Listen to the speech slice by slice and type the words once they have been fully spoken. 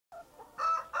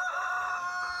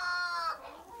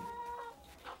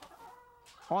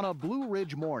On a Blue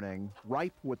Ridge morning,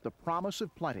 ripe with the promise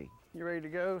of plenty, You ready to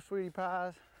go, sweetie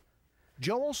pies?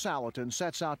 Joel Salatin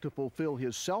sets out to fulfill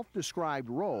his self-described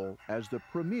role as the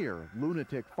premier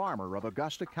lunatic farmer of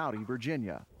Augusta County,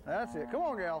 Virginia. That's it. Come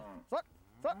on, gal. Suck,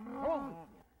 come on.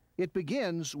 It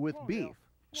begins with beef.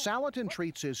 Salatin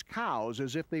treats his cows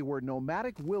as if they were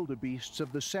nomadic wildebeests of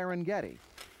the Serengeti.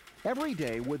 Every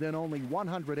day, within only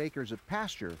 100 acres of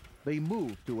pasture, they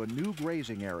move to a new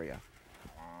grazing area.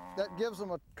 That gives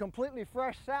them a completely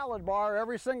fresh salad bar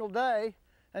every single day.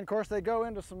 And of course, they go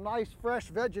into some nice, fresh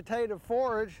vegetative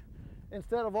forage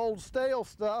instead of old stale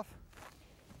stuff.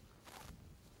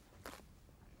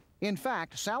 In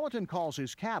fact, Salatin calls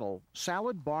his cattle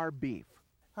salad bar beef.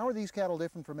 How are these cattle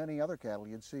different from any other cattle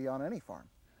you'd see on any farm?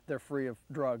 They're free of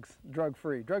drugs,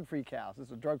 drug-free cows.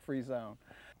 It's a drug-free zone.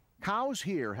 Cows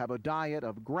here have a diet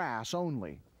of grass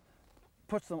only.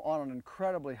 Puts them on an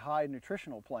incredibly high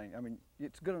nutritional plane. I mean,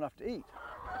 it's good enough to eat.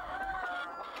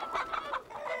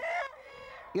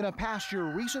 In a pasture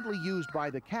recently used by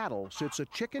the cattle sits a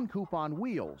chicken coop on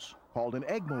wheels called an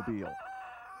eggmobile.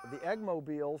 The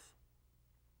eggmobiles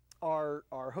are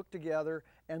hooked together,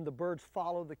 and the birds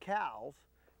follow the cows,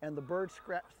 and the birds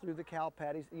scratch through the cow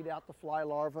patties, eat out the fly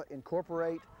larvae,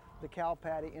 incorporate the cow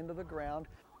patty into the ground.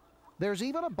 There's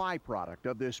even a byproduct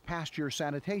of this pasture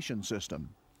sanitation system.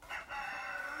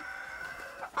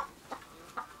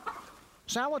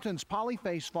 Salatin's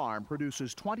Polyface farm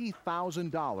produces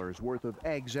 $20,000 worth of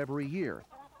eggs every year.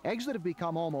 Eggs that have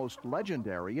become almost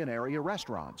legendary in area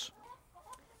restaurants.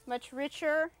 Much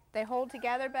richer, they hold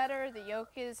together better, the yolk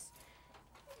is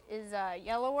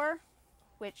yellower,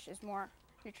 which is more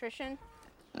nutrition.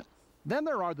 Then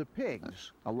there are the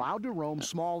pigs, allowed to roam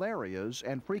small areas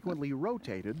and frequently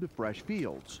rotated to fresh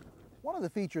fields. One of the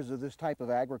features of this type of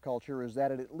agriculture is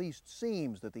that it at least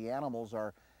seems that the animals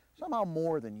are somehow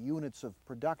more than units of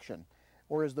production.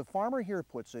 Or as the farmer here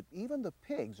puts it, even the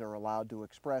pigs are allowed to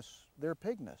express their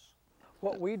pigness.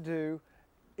 What we do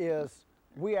is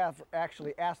we have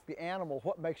actually asked the animal,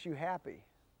 what makes you happy?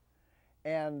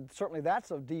 And certainly that's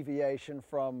a deviation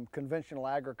from conventional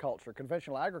agriculture.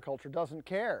 Conventional agriculture doesn't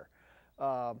care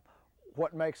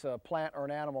what makes a plant or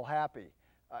an animal happy.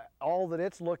 All that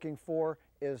it's looking for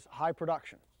is high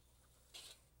production.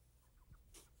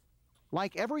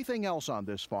 Like everything else on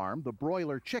this farm, the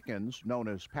broiler chickens, known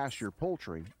as pasture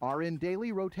poultry, are in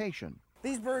daily rotation.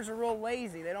 These birds are real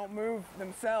lazy. They don't move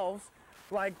themselves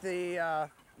like the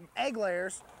egg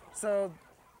layers, so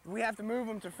we have to move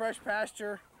them to fresh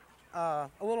pasture a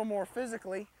little more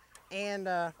physically, and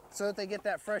so that they get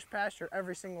that fresh pasture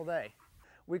every single day.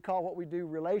 We call what we do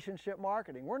relationship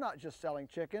marketing. We're not just selling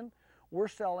chicken, we're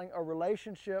selling a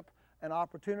relationship, an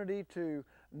opportunity to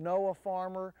know a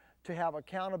farmer, to have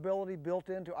accountability built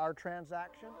into our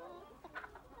transaction.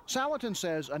 Salatin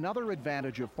says another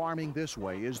advantage of farming this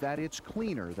way is that it's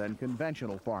cleaner than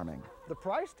conventional farming. The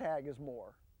price tag is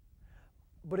more,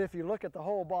 but if you look at the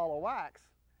whole ball of wax,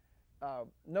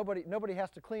 nobody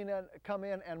has to come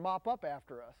in and mop up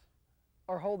after us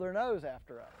or hold their nose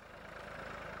after us.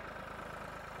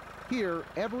 Here,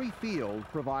 every field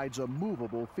provides a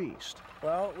movable feast.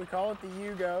 Well, we call it the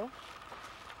Yugo.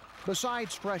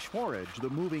 Besides fresh forage, the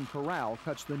moving corral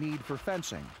cuts the need for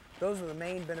fencing. Those are the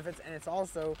main benefits, and it's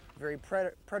also very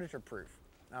predator-proof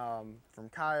from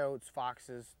coyotes,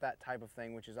 foxes, that type of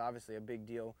thing, which is obviously a big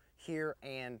deal here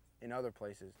and in other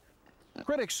places.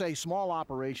 Critics say small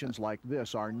operations like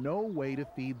this are no way to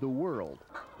feed the world,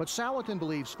 but Salatin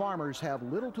believes farmers have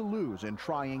little to lose in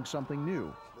trying something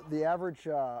new. The average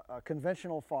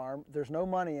conventional farm, there's no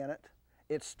money in it.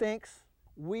 It stinks.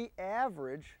 We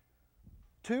average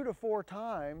 2 to 4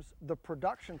 times the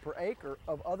production per acre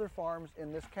of other farms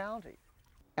in this county.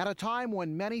 At a time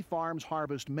when many farms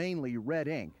harvest mainly red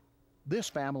ink, this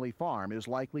family farm is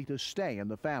likely to stay in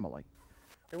the family.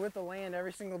 You're with the land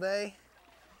every single day.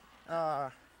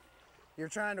 You're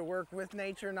trying to work with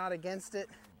nature, not against it.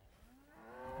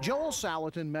 Joel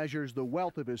Salatin measures the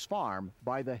wealth of his farm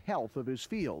by the health of his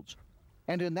fields,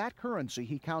 and in that currency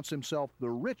he counts himself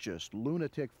the richest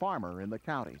lunatic farmer in the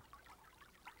county.